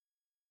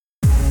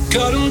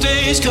Caught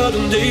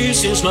on days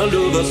since my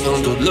love has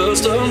found what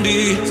lost on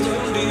me.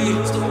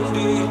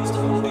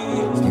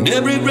 And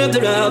every breath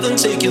that I haven't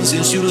taken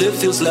since you left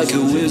feels like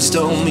a waste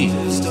on me.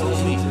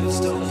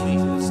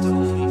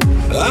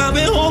 I've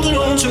been holding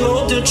on to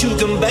hope that you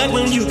come back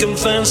when you can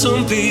find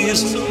some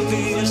peace.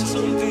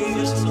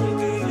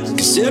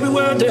 Cause every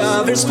word that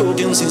I've ever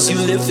spoken since you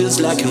left feels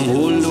like an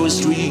hollow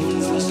street.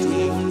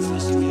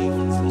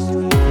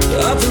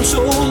 I've been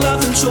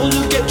told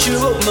to get you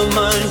off my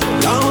mind.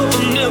 I hope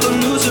I never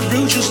lose the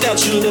bruises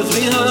that you left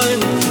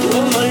behind.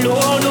 Oh my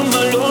Lord,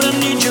 I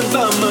need you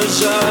by my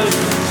side.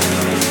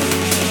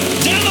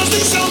 There must be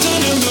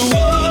something in the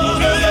water.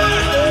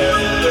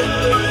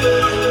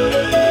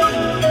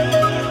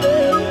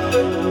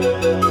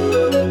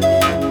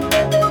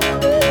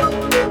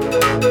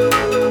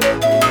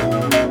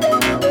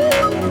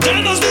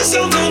 There must be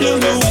something in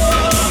the water.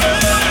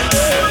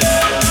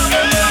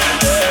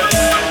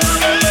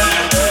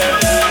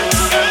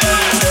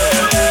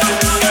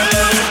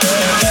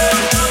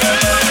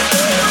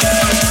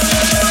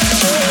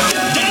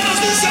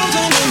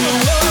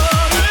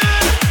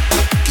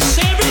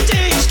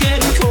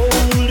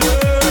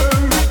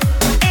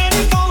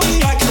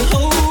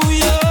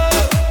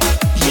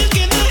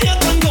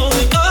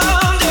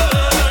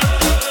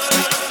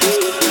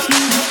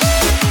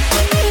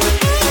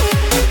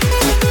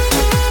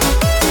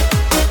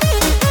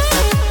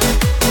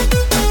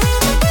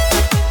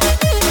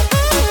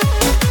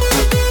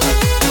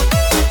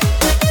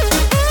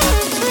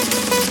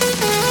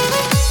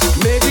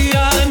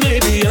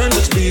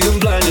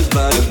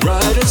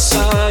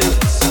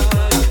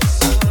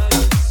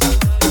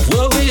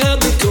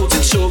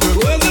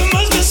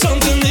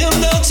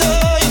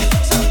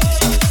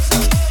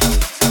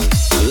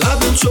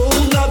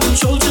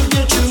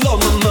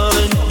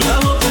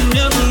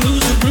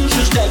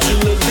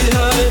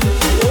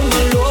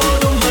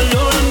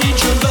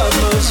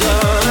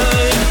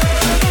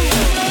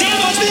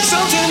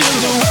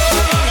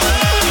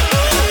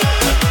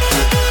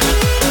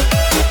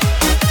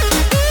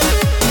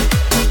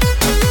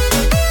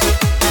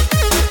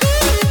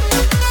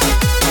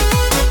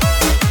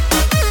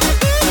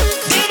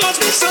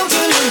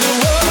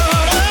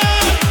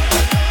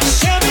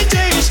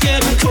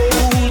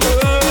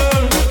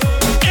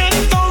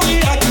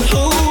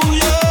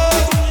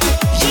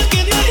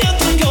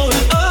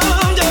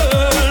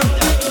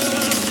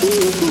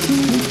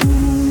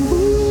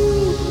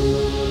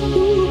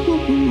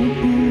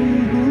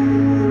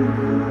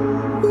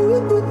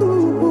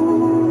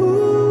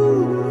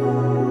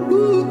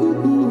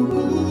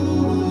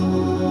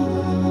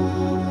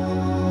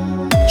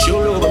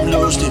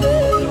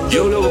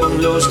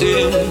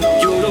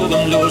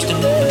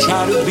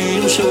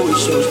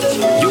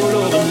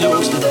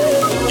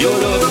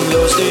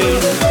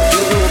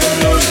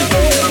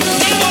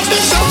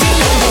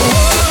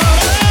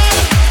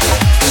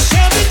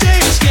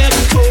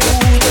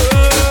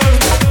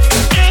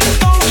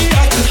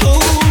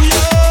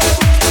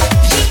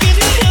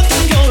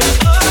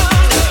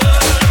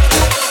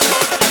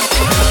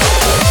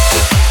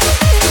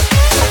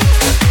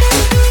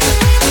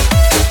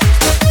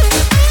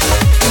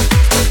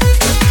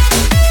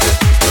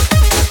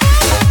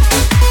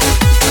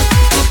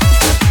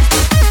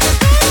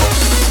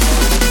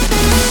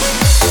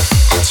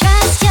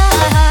 Trust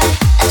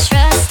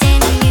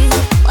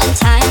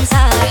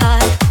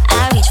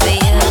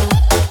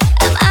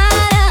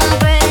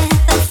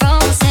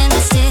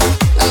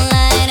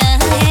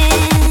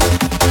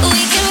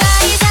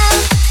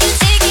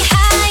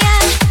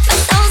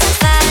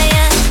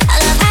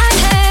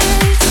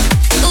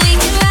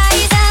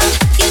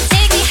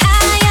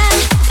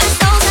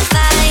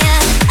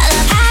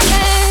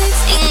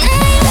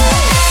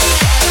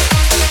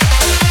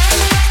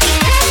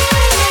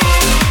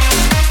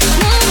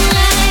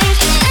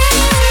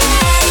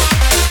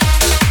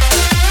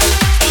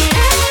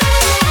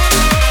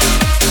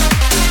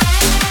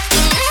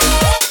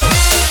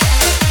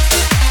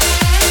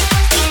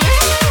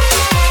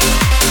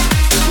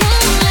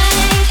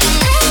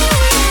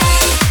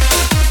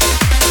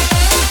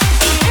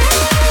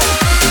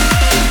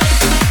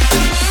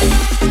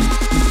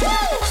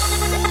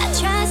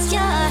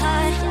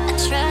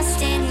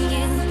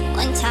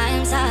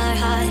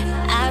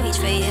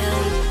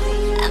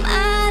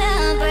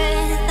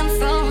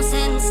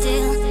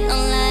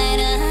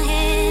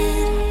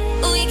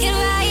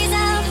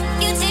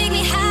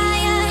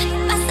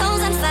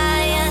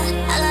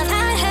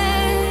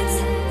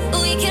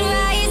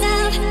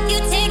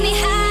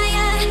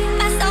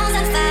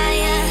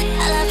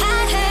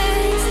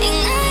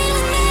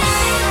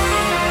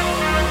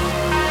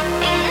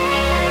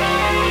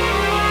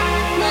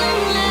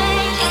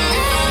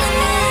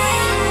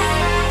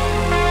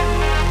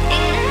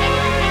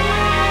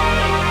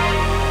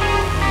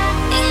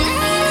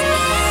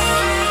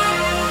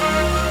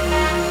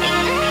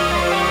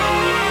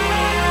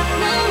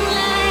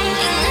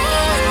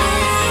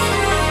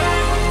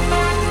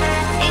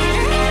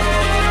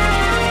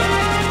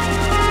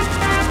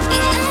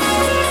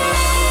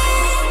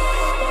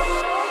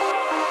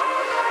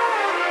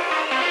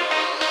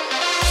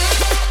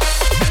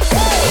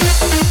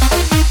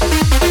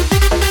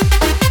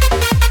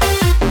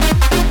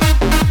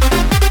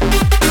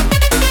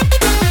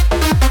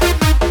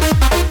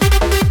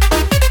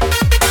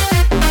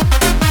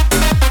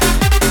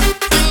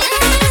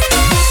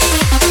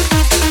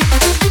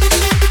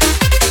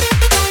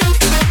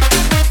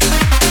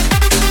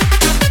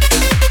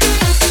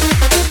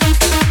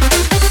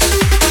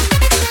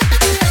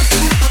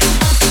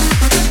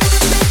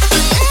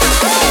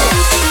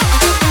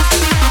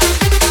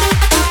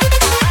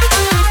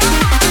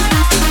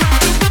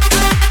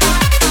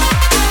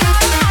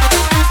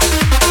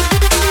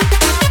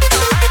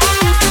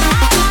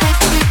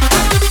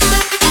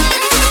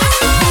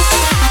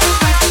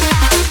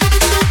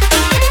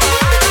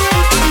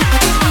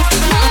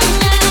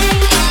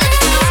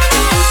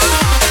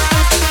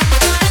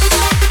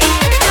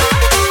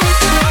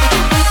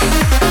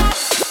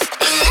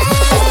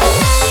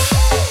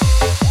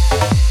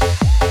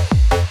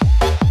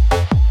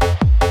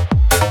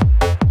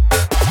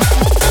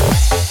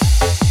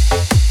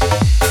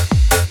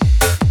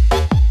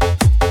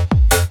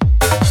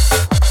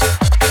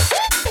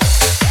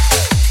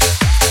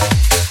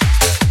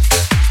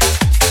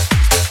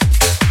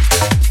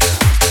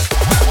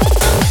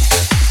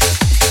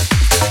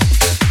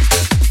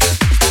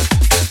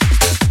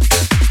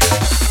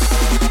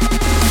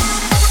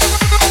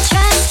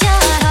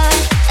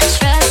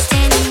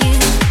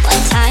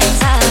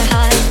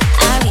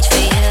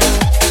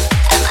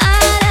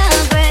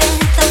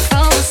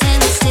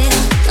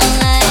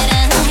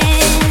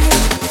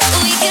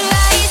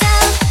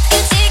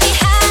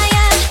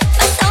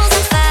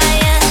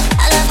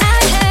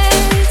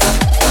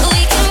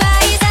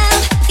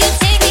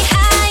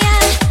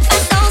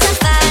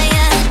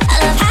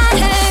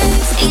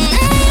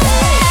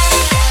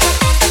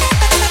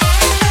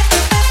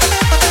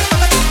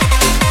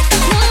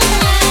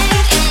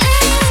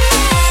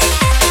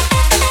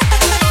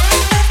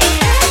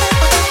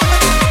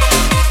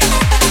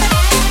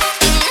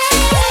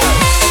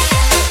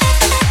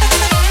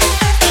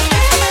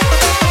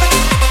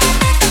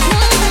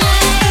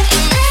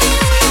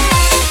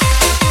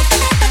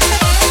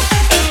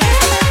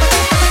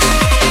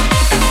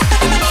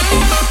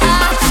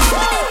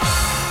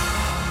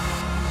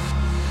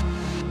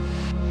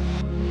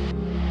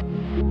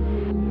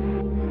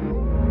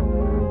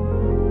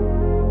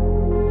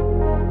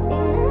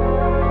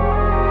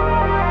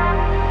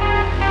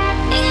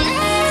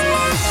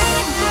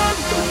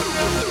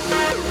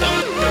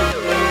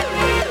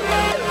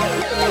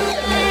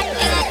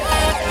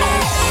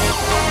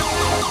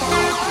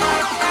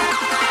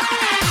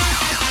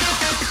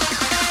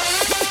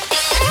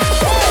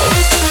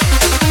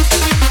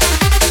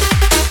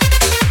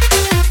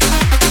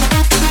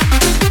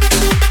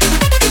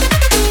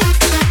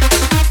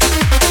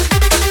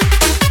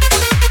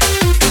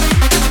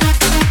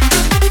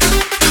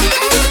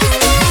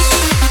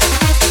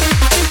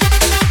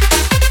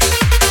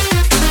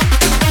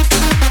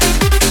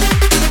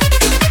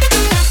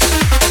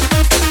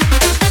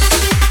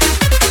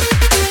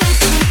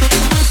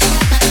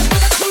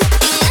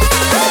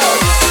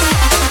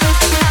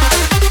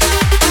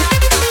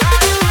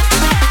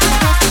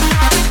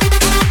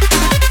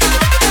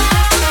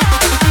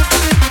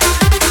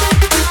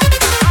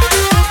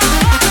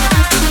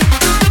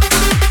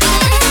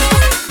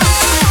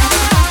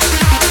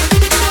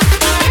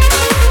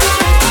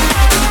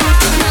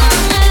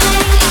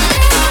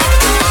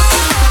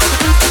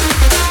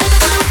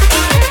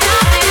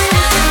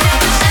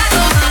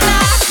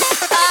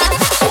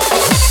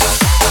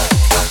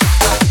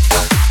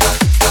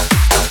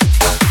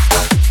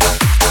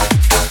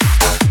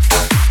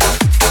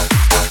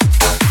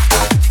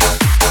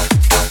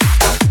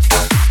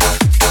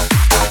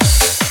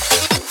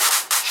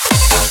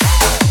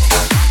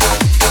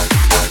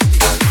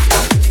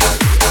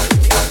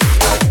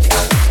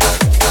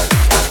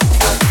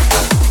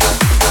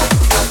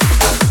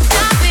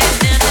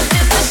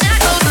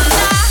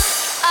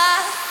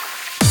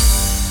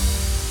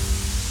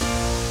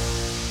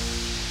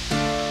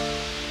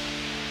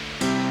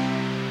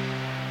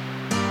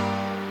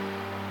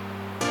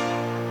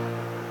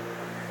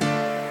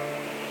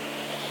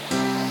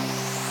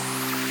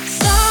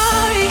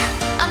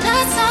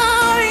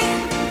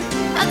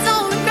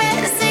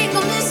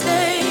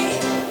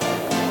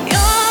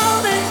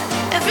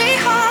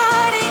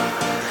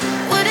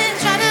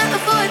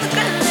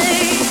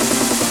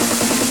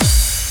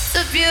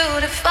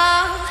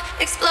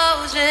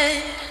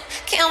explosion.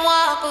 Can't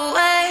walk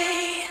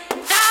away.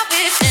 Now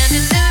we're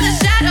standing in the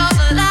shadows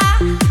of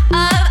love.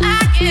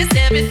 I guess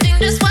everything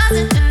just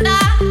wasn't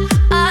enough.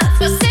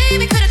 We'll say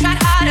we could've tried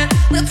harder.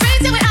 We'll pray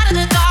till we're out of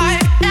the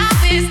dark. Now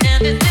we're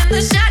standing in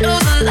the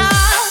shadows of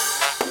love.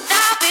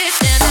 Now we're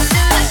standing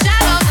in the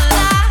shadows of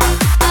love.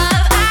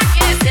 I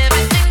guess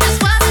everything just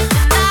wasn't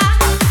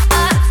enough.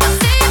 We'll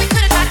say we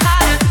could've tried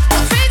harder.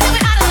 We'll pray till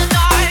we're out of the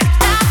dark.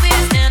 Now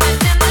we're standing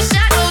in the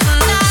shadows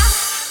of love.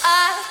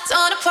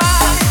 Torn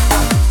apart.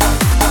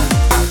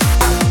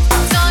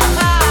 Torn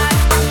apart.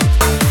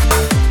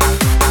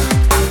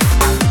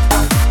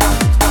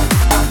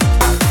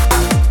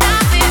 Now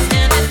we're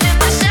standing in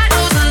the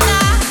shadows of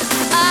love.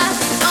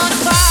 Torn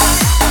apart.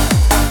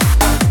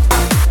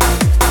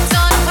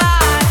 Torn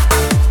apart.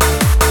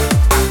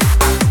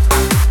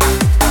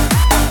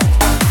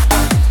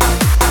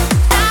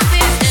 Now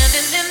we're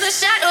standing in the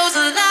shadows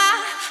of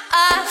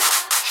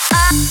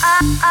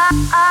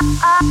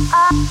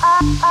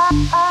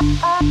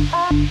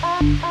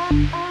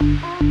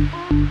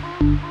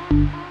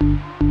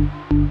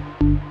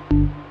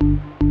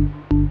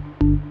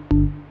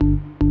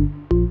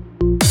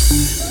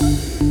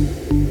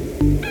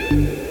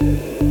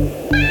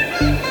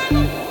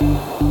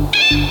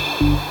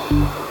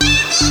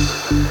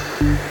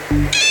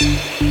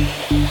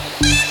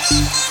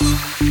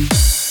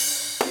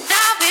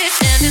Now we're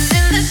standing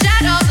in the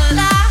shadows of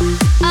love.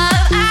 I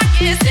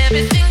guess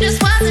everything just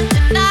wasn't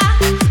enough.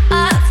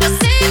 We'll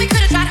say we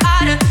could've tried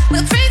harder.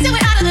 We'll pray till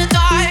we're out of the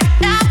dark.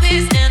 Now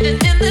we're standing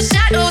in the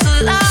shadows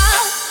of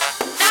love.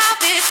 Now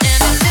we're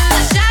standing in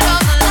the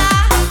shadows of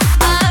love.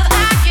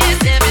 I guess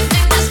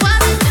everything just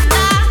wasn't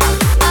enough.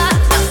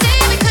 We'll say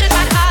we could've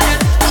tried harder.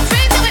 We'll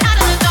pray till we're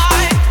out of the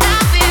dark. Now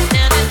we're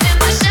standing in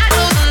the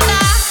shadows of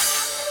love.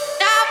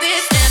 Now we're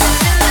standing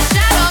in the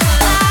shadows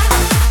of love.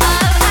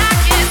 I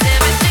guess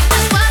everything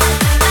just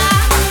wasn't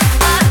enough.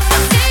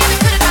 We'll say we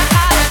could've tried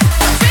harder.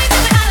 We'll pray till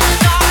we're out of the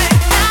dark.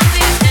 Now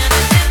we're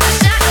standing in the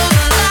shadows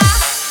of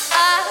love.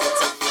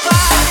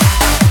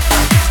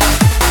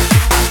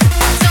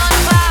 Torn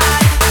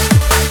apart.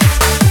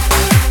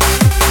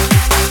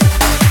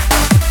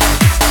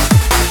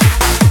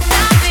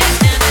 Now we're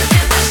standing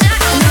in the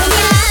shadows of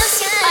love.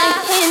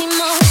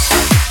 Anymore.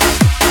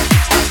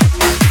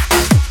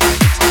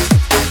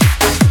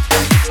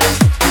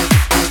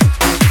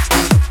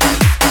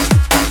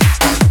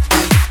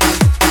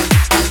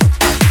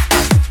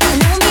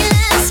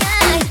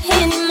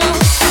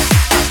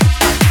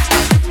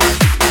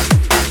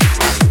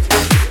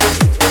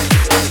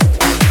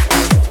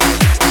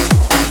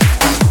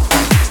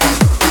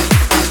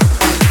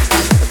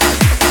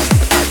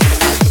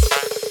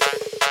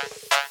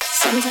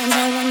 Sometimes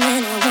I run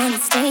and I wanna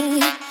stay.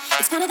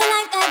 It's kind of the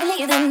life that we're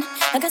living.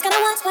 A girl's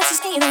gotta watch what she's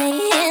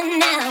giving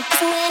now.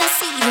 'Cause when I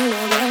see you,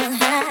 I wanna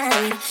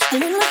hide. A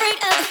little afraid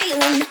of the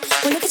feeling.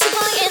 When look at you,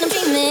 boy, and I'm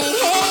dreaming.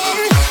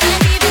 And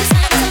deep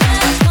inside,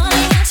 somebody's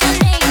calling out your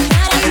name.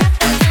 But I'm not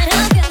the kind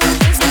of girl who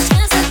thinks it's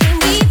just a game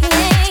we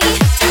play.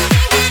 Don't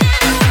think that I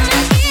don't wanna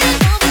get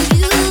involved with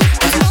you.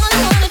 It's all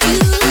I wanna do.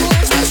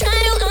 Won't you try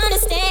to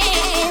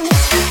understand?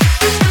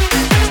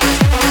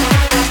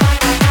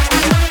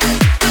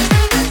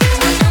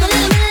 I'm a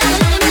little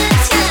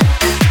bit shy.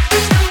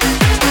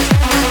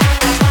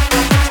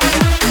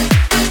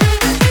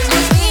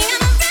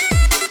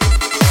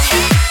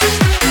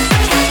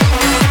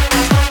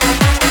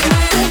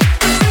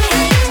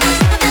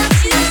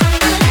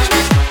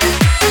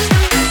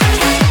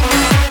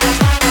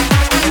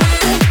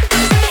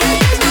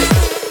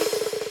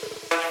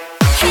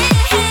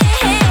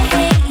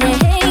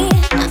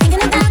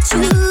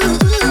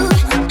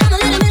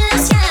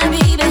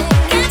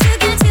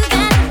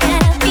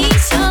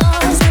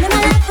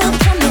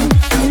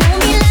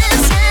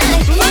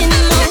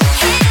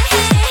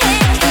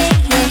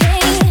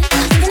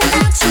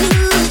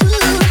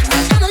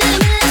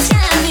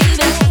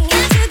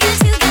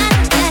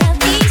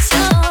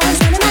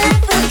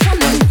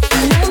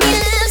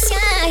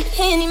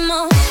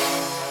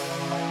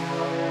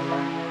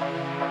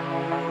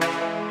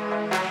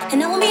 And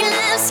I won't be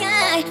left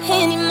shy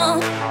anymore.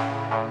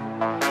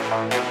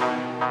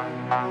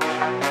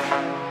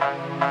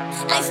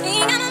 I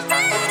think I'm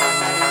afraid.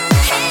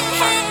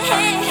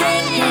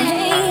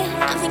 Hey,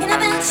 I'm thinking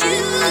about you.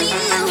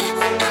 I'm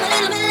a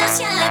little bit left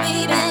shy,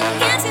 baby.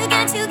 Got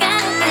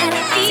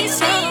to be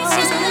so.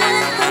 Just when my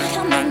love will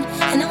come in,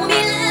 and I won't be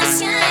left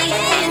shy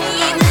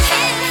anymore.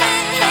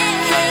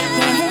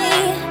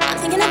 Hey, I'm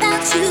thinking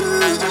about you.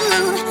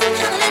 I'm a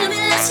little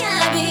bit left shy,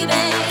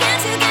 baby. Got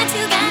to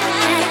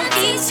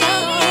be so.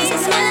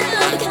 Just when my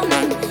love will come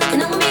in, and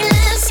I won't be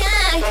left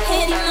shy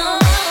anymore.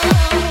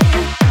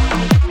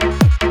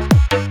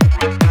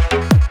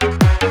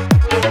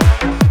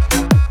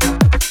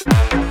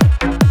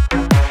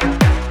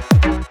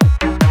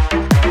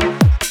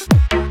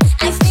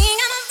 I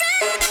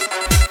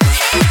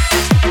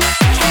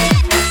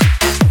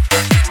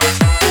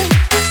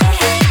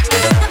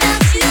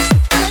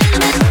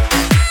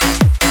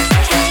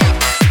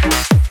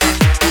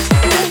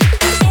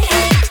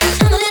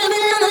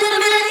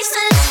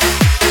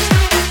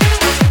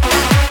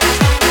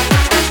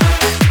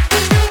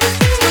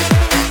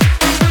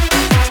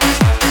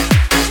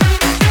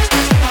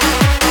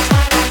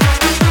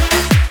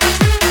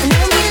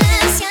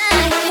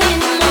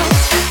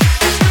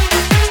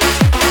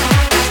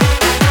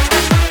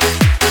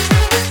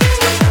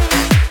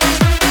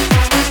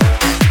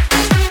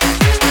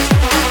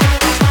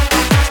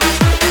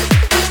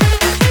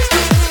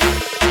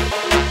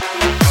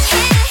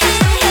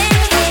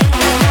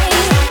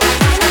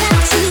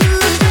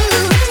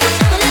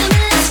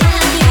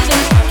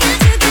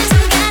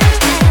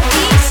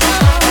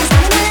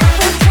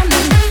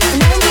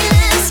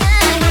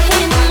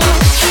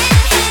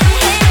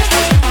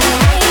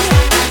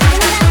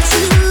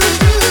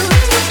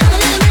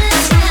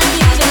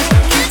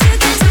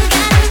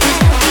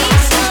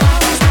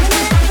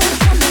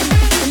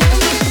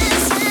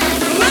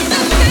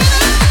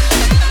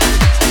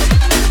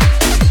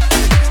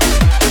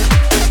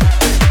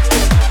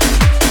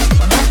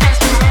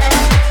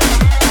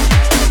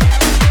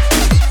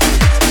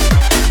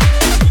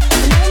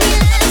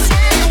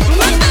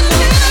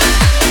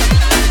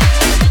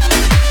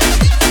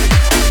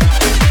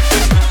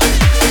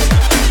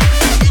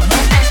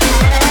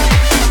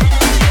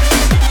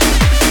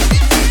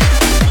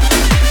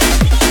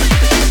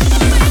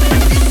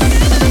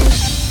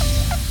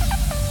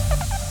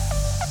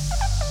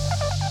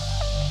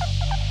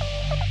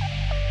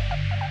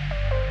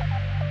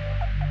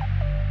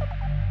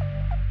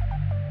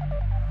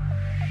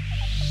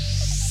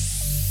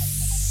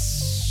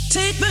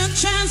Take the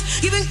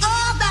chance, giving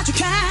all that you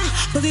can,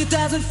 but it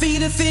doesn't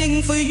feel a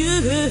thing for you.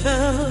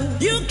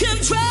 You can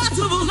try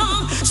to move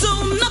on, so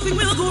nothing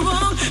will go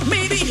wrong.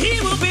 Maybe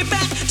he will be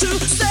back to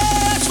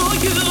search for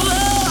you.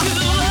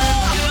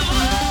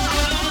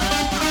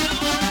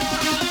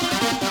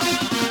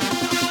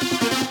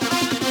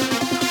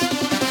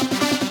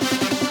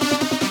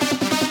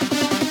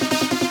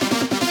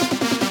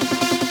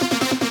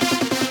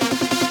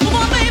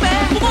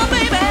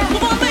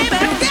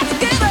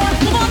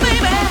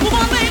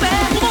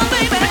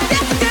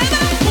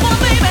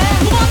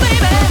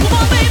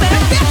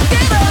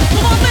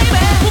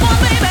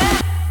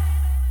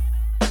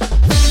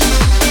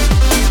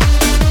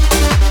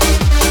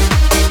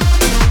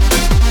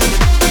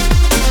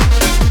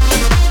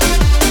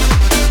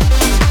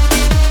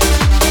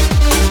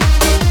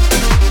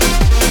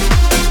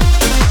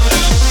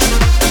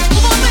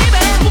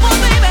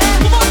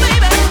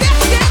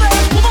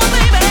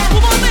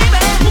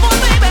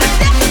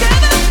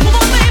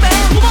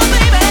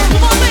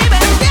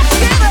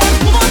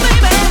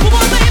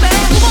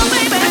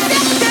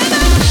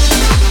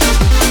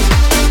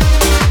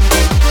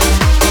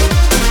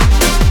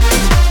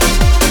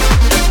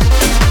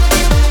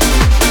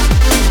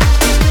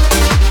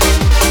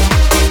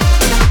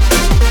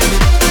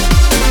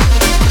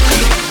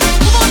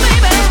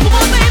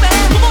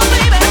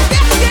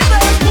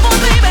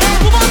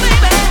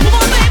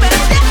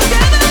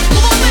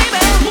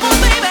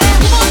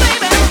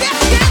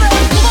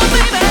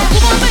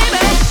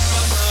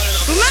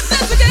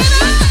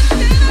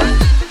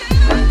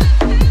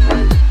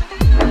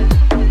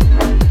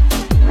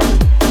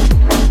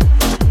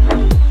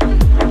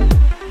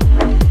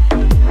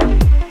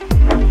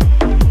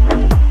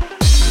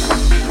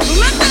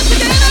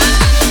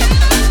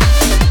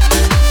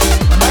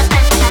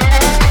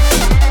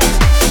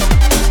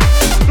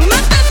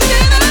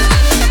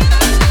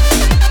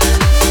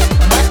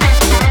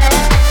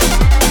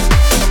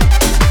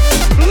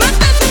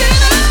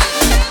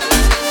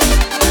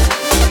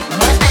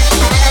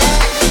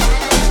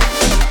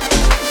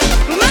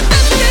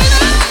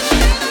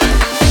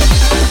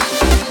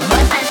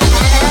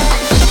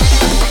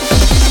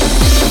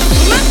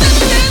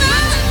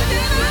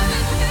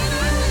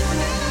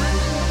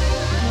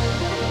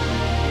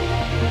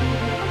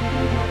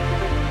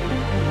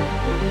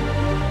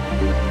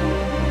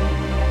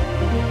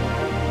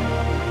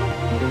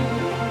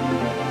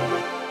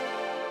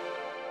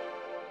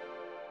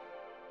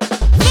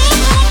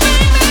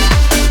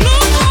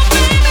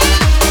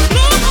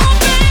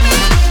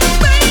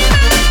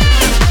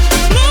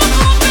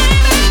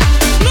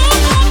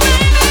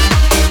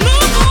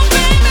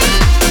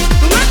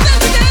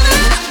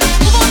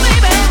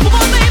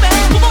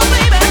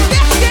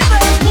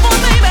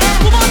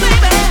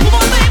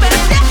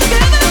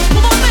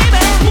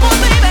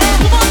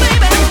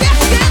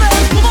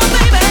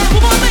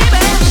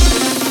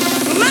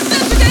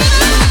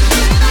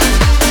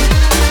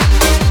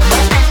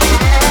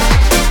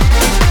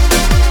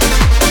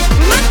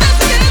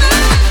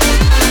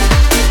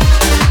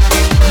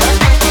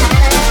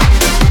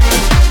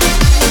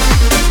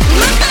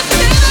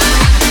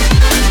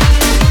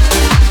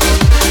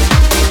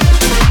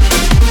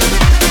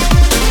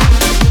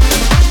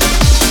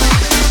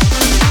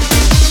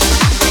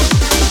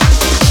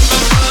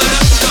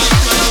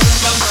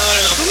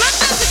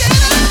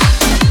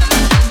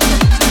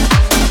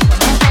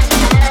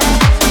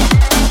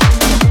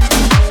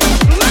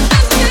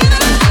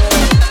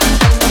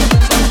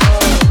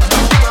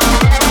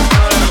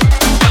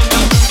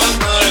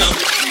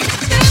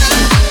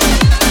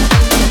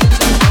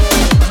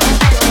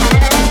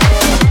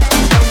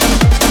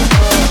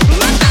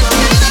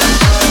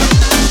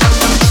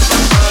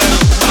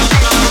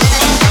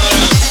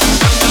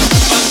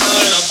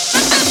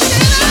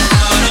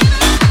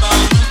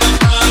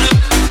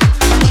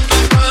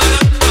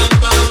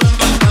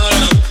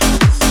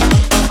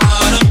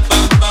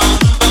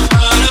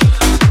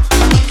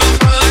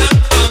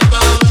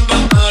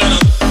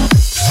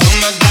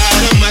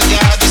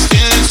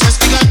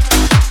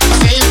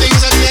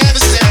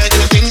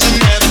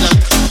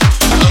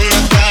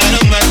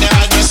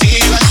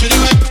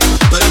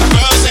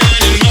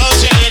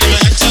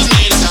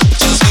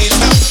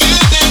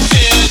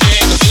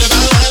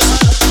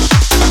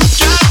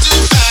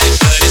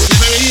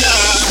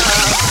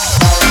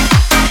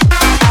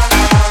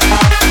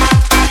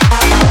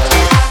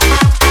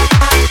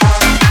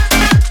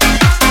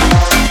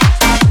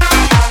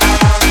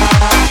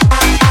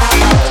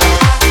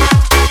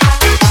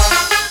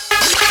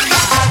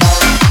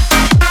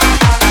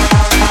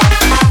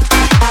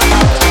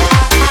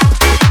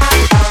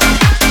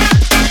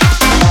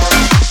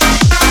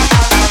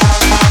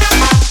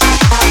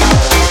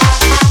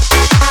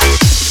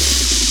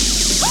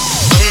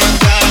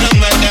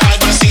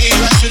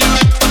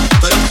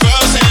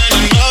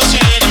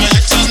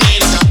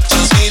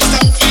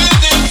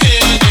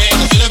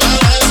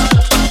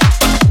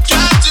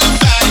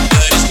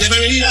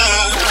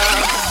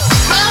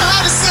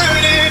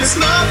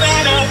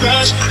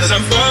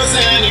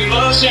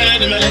 motion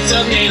and my legs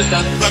just need to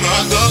stop. My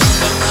heart goes.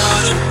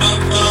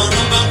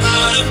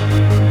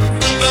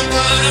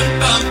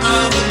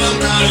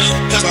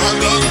 That's how I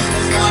go.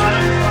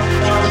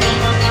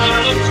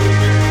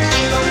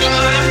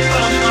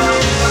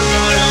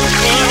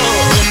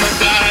 Oh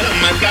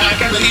my God,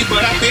 can't believe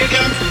what I pick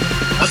up.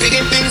 I'm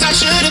thinking things I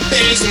should've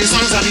faced and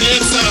songs I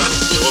never sung.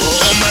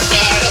 Oh my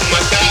God,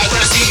 when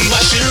I see you I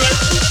should run,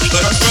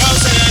 but I'm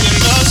frozen in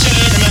motion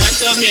and my head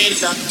tells me to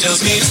stop,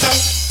 tells me to stop,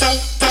 stop,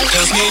 stop,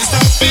 tells me to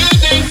stop.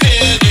 Feeling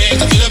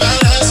I feel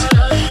about us.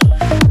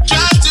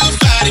 Try to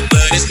fight it,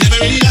 but it's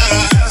never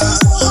enough.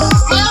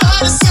 My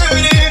heart is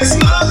hurting, it's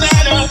more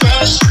than a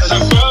rush, 'cause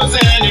I'm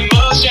frozen in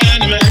motion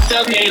and my head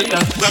tells me to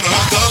stop. Where my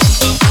heart goes.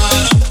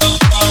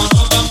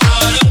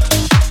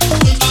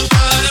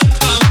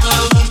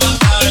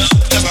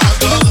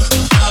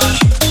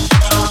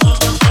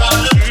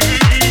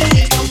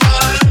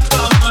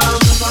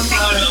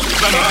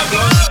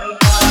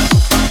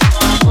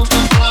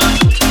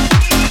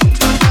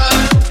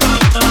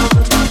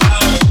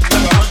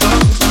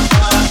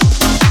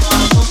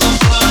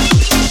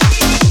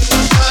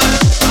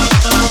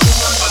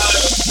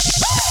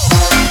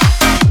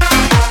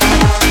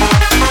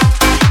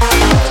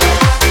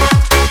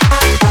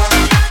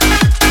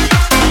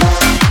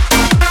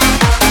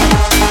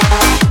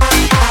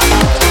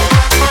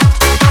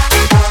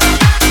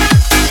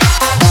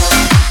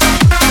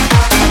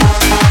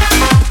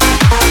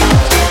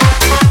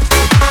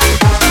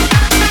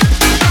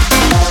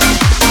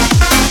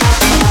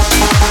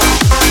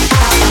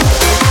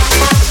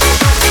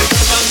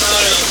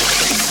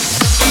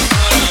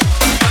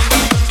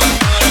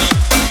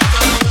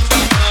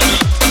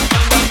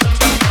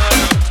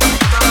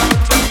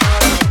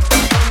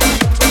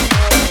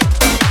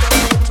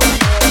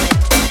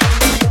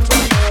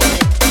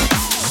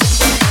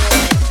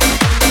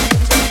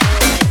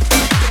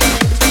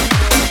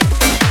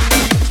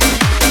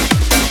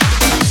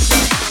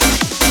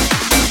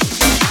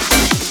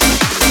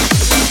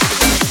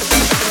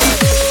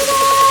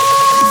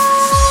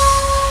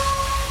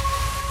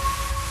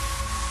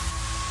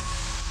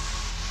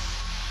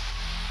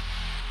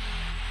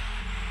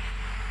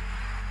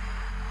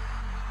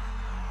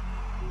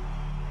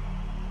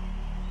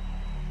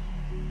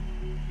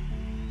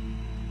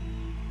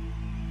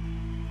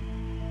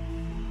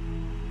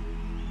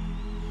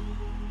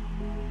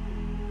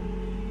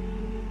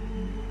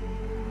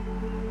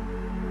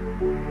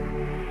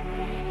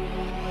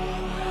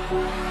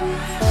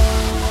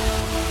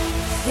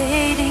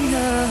 Fading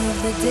of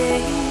the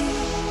day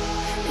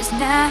as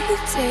night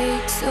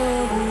takes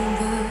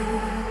over,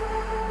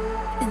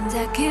 and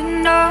I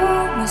can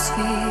almost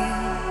feel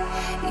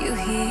you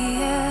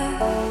here.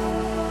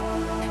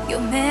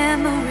 Your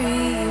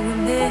memory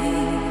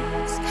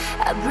remains.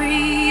 I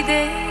breathe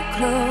it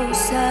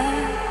closer.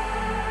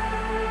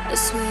 I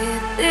swear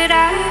that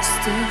I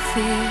still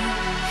feel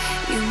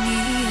you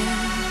near.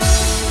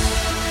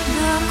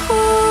 The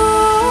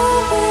cool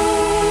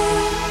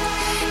wind,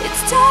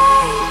 it's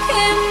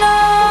taking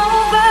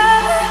over.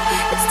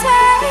 It's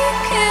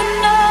taking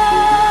over.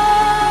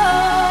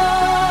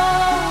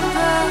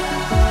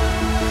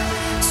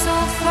 So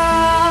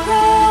far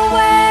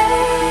away,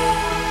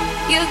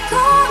 you're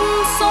gone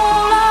so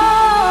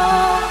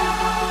long.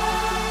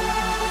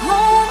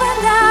 Oh,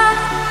 and I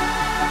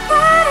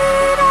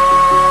wait on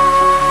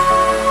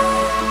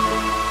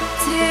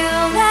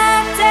till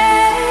that day.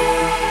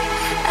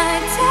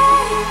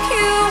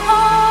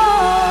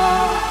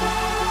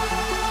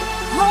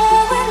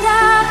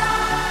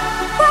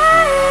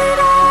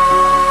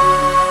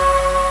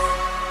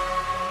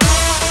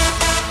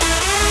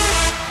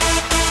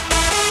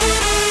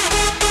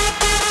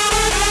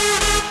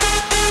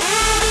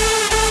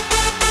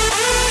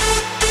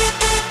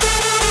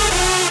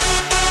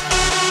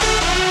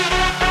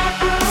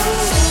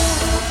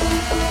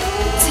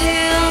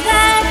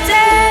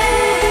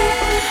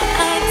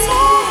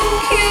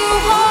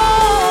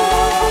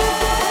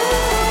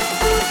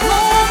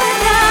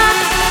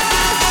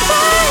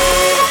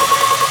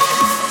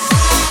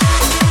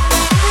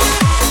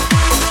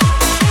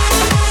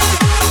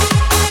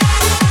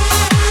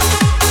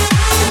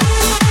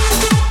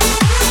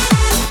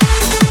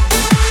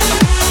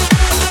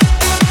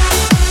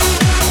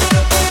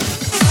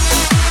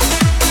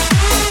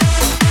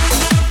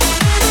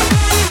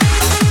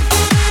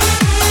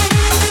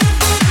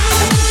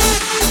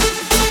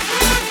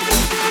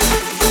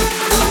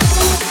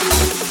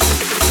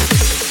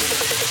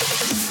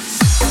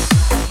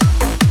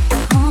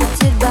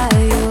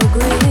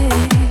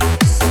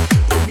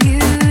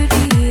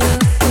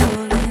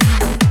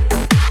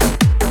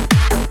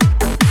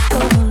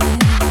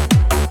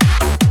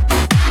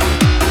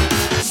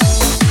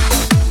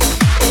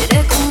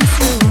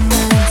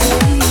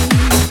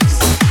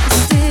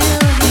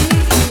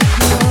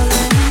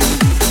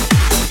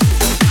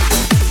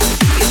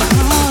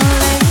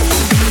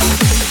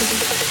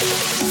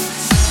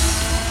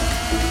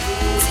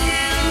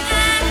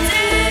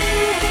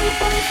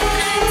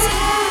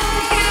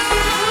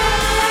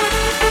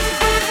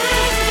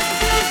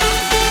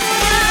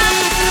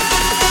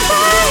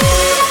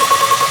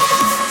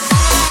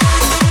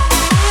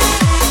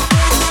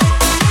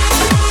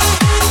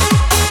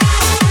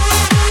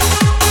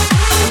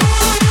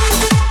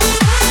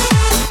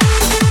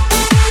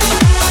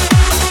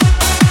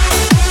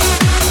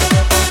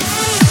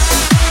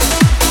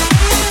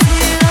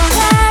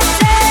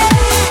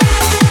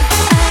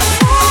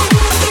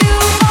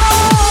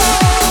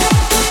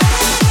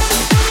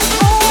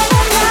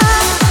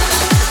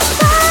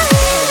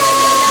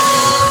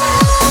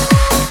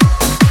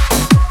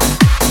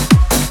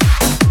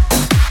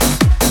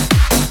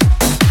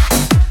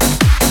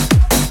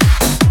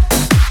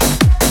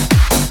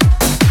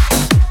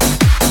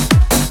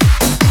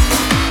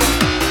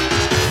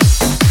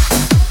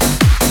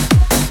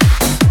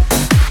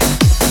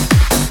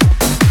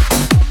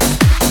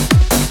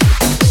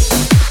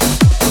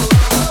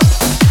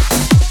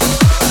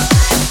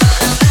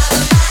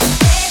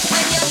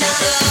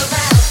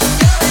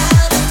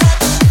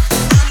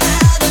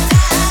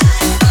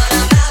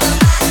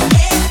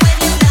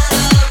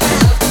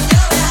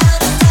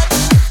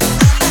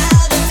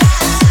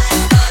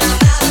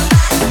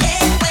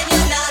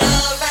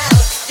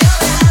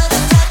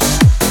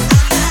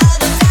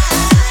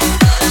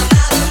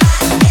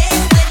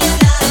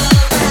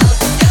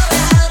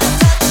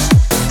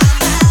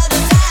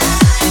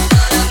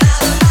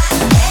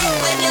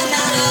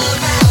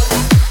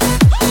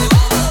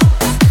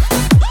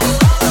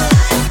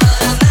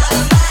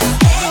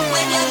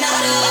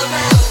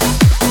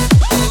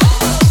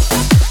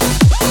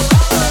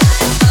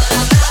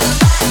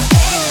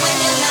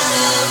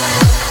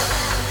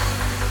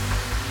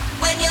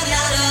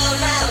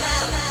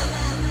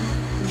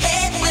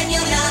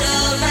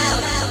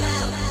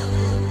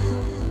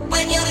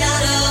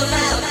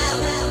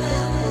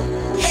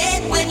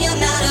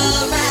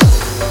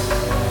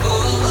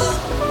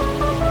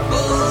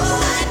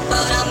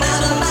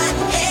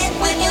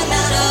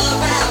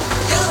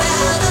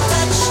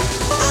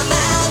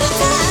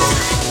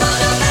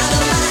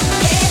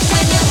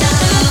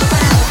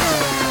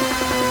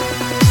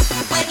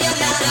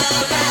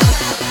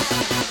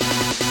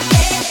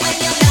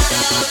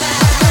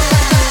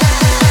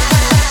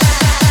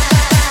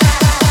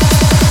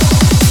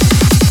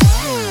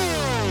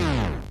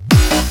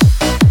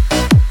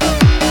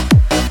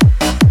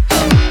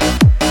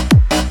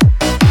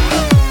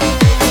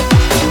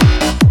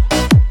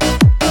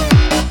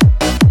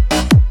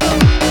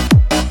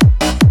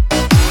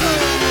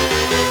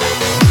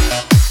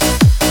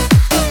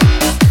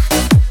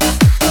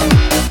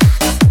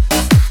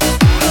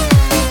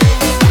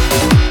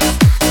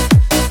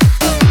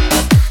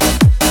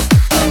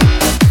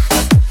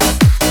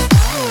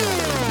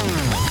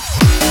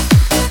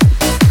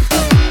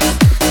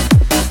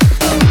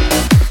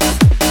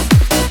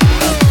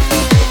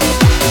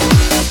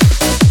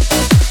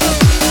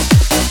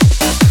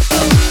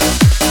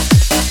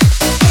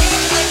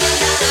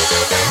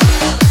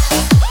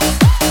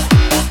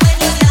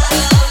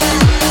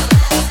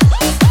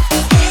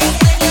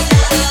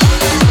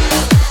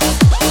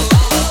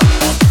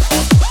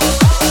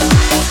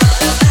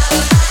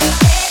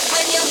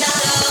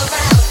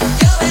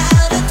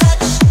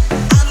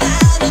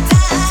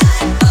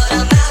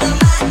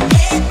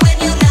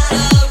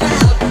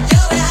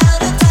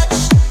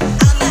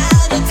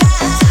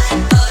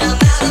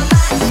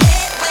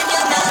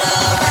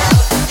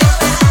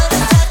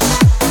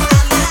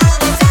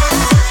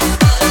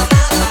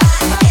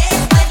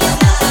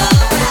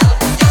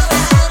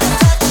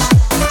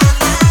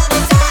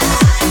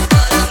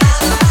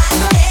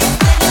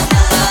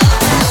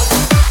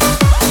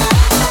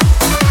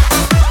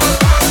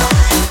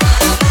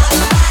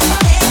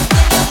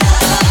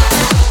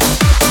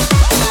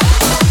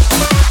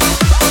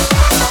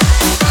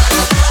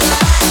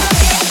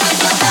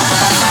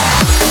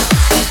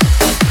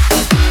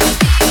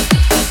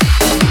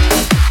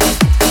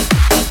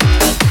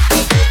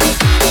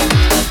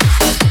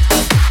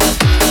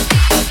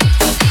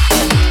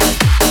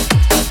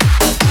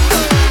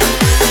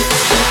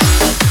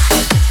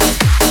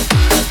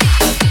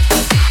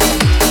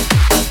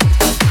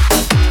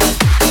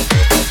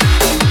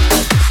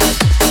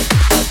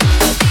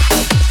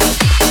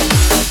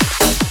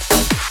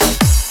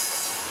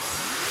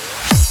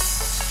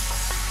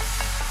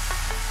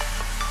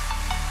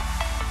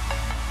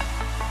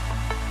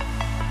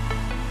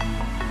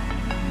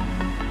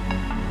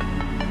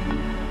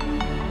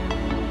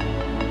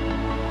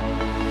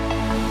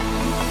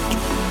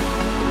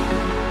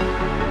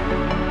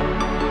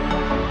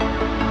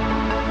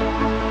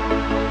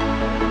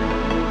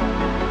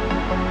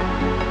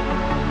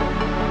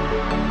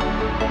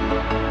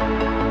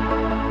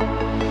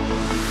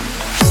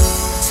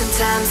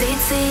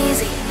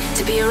 it's easy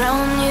to be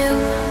around you.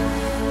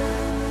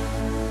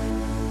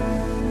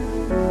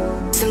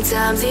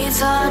 Sometimes it's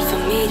hard for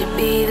me to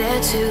be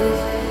there too.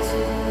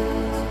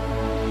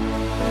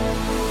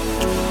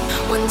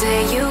 One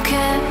day you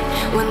care,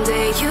 one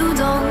day you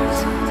don't.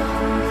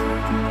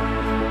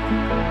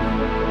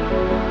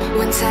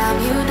 One time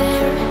you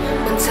there,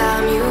 one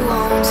time you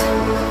won't.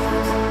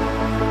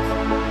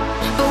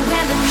 But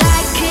when the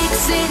night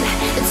kicks in,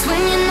 it's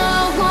when you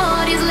know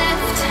what is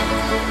left.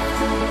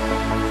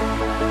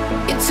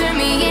 You turn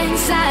me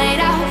inside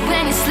out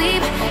when you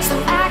sleep, so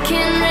I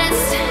can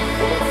rest.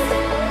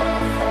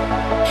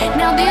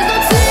 Now there's no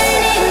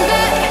turning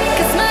back,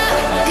 'cause my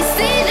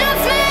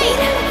decision's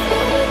made.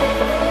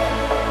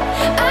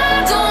 I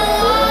don't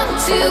want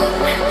to,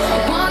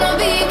 wanna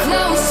be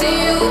close to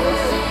you.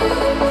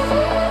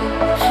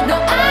 No,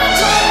 I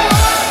don't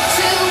want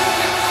to,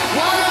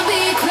 wanna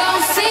be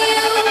close to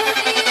you.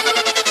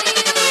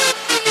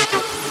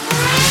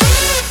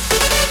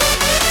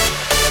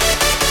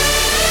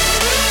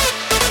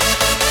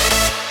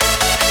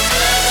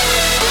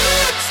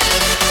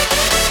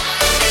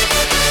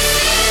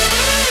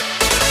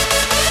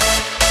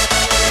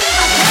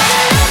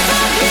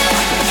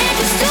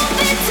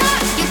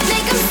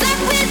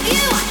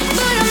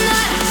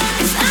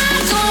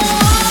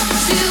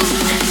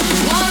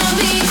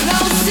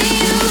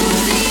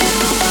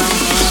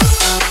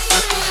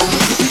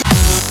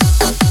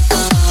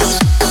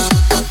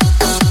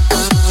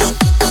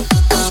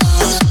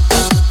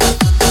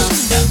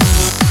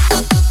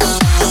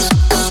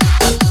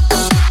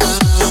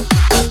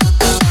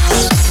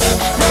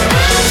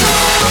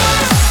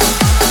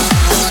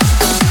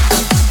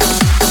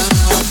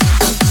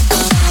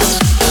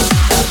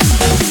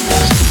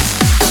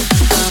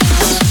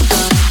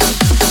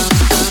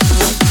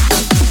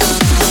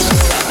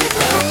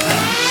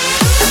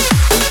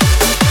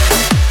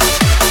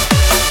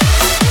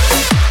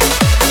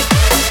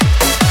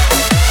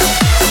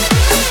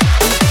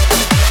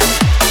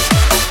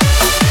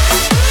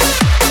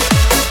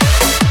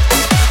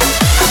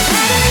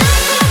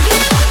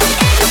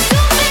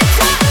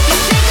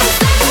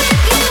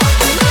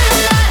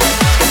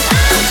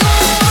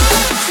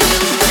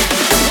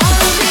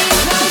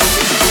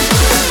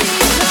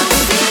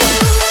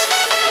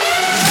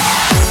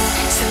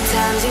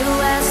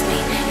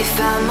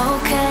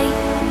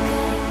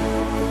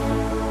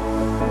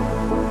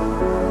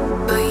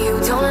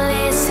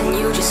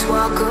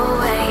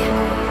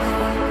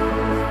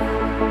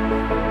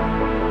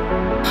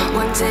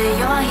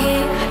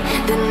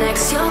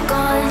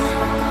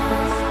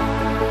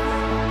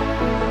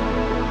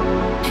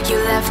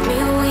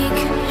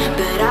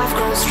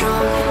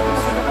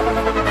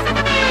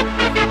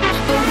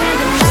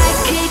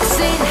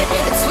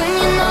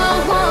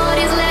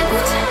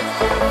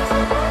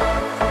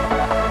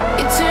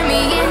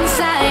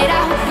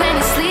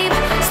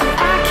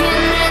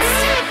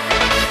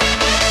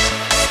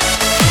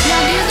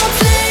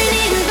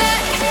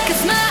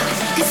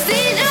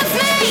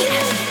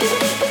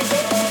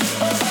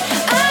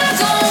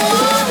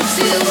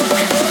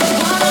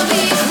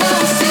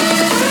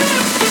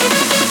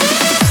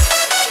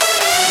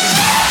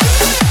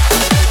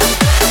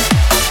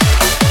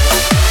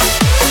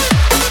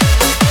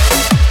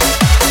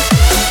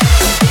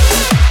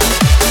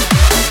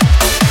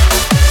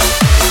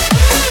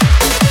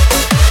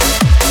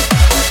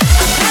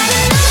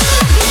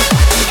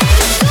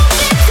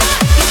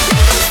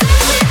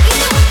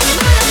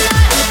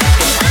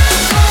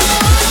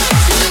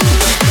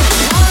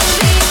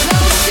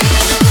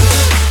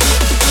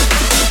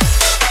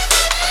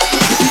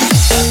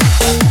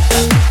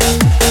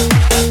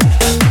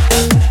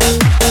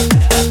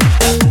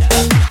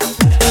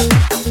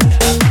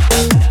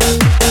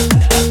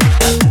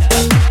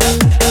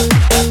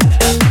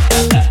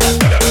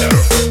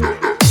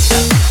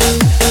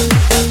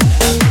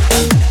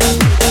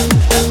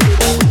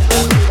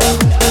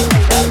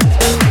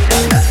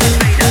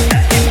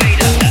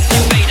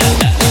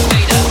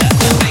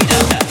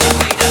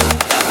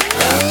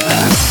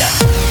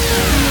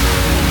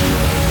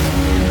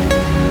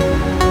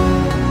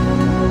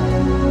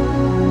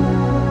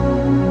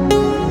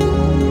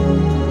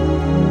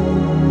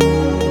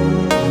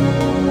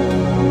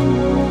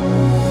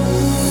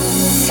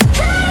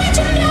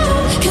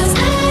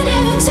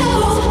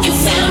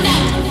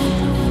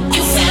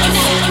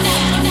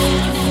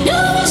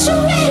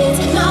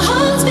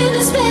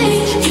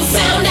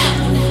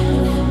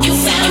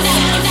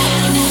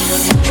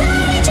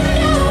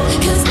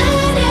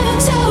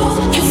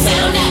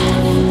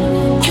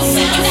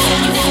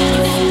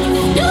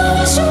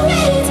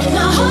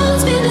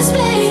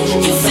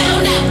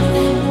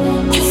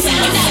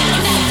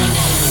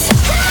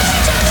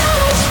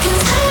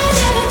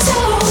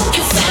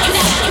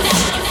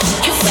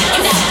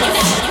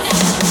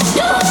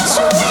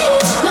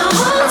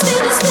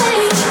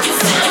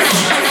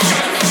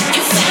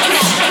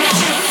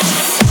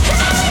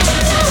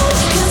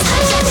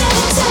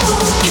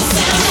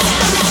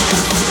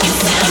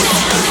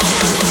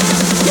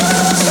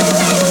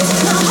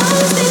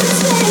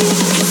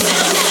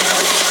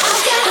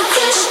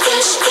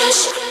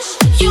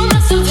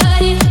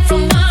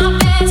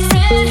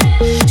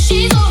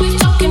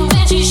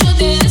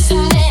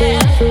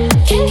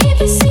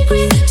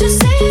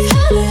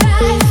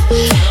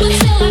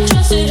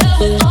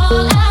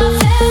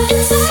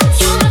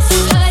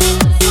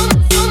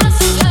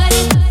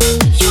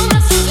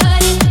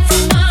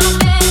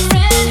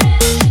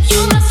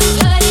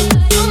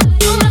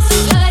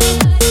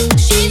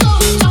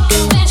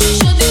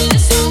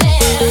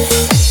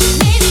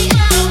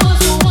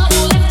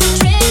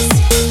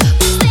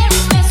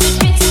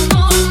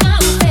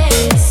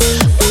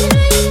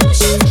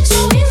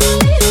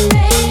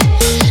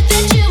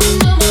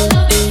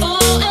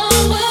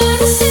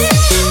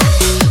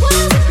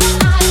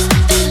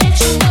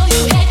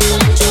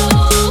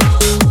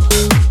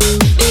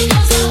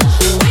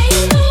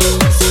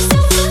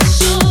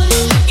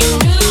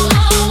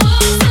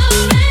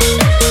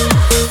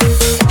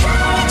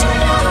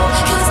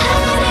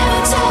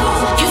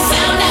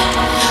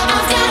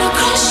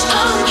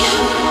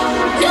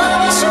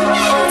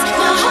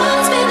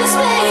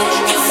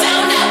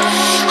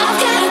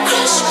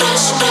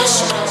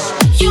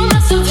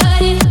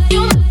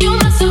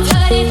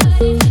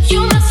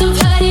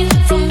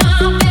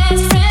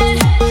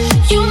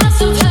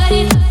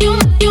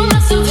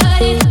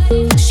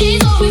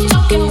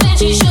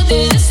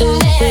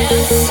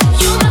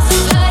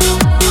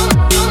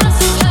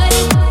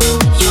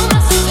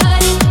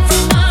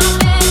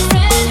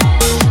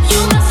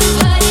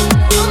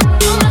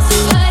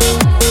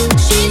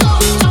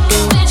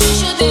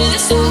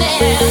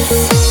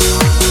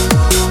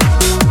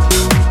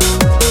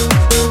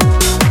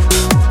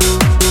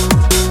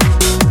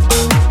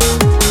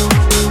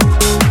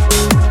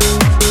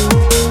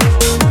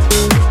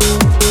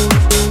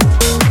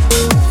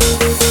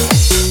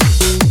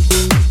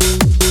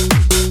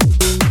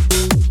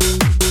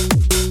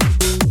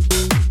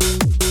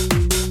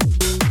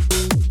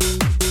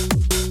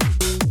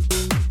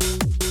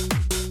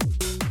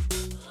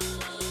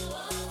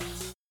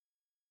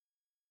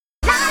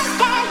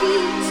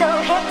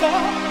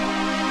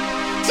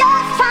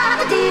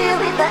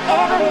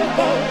 every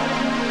day.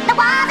 Now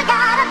why's it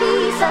gotta be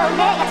so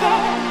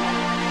negative?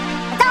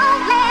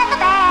 Don't let the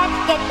bad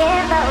get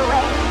in the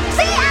way.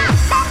 See,